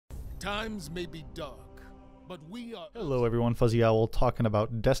Times may be dark, but we are... Hello everyone, Fuzzy Owl talking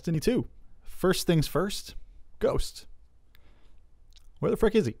about Destiny 2. First things first, Ghost. Where the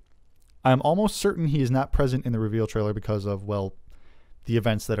frick is he? I'm almost certain he is not present in the reveal trailer because of, well, the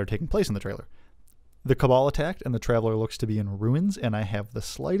events that are taking place in the trailer. The Cabal attacked and the Traveler looks to be in ruins, and I have the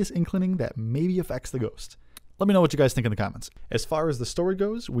slightest inkling that maybe affects the Ghost. Let me know what you guys think in the comments. As far as the story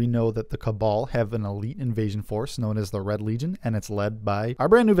goes, we know that the Cabal have an elite invasion force known as the Red Legion, and it's led by our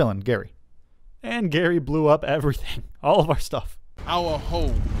brand new villain, Gary. And Gary blew up everything, all of our stuff. Our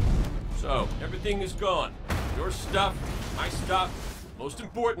home. So, everything is gone. Your stuff, my stuff, most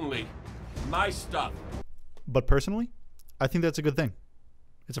importantly, my stuff. But personally, I think that's a good thing.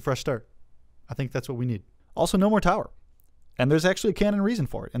 It's a fresh start. I think that's what we need. Also, no more tower. And there's actually a canon reason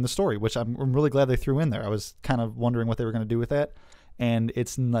for it in the story, which I'm really glad they threw in there. I was kind of wondering what they were going to do with that. And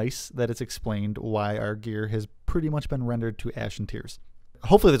it's nice that it's explained why our gear has pretty much been rendered to ash and tears.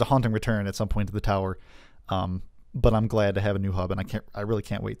 Hopefully there's a haunting return at some point to the tower. But I'm glad to have a new hub, and I really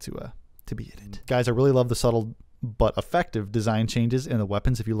can't wait to be in it. Guys, I really love the subtle but effective design changes in the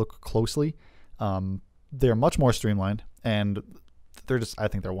weapons. If you look closely, they're much more streamlined, and I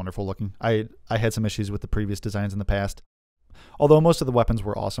think they're wonderful looking. I had some issues with the previous designs in the past. Although most of the weapons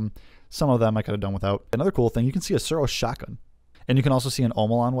were awesome, some of them I could have done without. Another cool thing, you can see a Suros shotgun. And you can also see an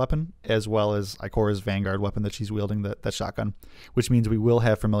Omolon weapon, as well as Ikora's Vanguard weapon that she's wielding, that shotgun. Which means we will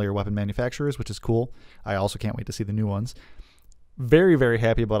have familiar weapon manufacturers, which is cool. I also can't wait to see the new ones. Very, very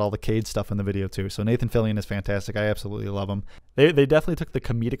happy about all the Cayde stuff in the video too. So Nathan Fillion is fantastic. I absolutely love him. They definitely took the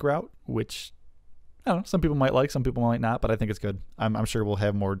comedic route, which, I don't know, some people might like, some people might not, but I think it's good. I'm sure we'll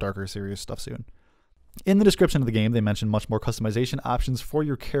have more darker, serious stuff soon. In the description of the game, they mention much more customization options for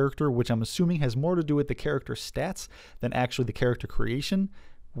your character, which I'm assuming has more to do with the character stats than actually the character creation,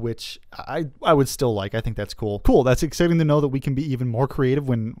 which I would still like. I think that's cool. Cool, that's exciting to know that we can be even more creative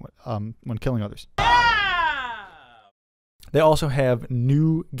when killing others. Yeah! They also have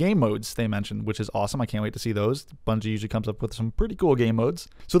new game modes they mentioned, which is awesome. I can't wait to see those. Bungie usually comes up with some pretty cool game modes.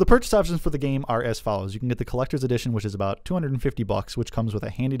 So the purchase options for the game are as follows. You can get the Collector's Edition, which is about $250, which comes with a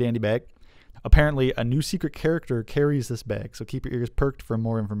handy-dandy bag. Apparently, a new secret character carries this bag, so keep your ears perked for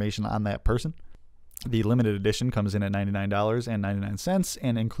more information on that person. The limited edition comes in at $99.99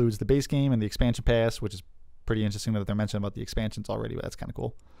 and includes the base game and the expansion pass, which is pretty interesting that they're mentioning about the expansions already, but that's kind of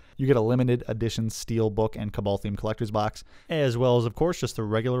cool. You get a limited edition steel book and Cabal-themed collector's box, as well as, of course, just the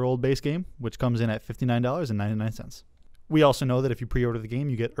regular old base game, which comes in at $59.99. We also know that if you pre-order the game,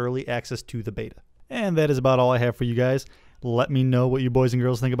 you get early access to the beta. And that is about all I have for you guys. Let me know what you boys and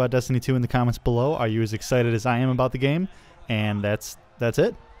girls think about Destiny 2 in the comments below. Are you as excited as I am about the game? And that's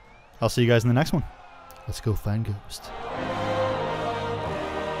it. I'll see you guys in the next one. Let's go find Ghost.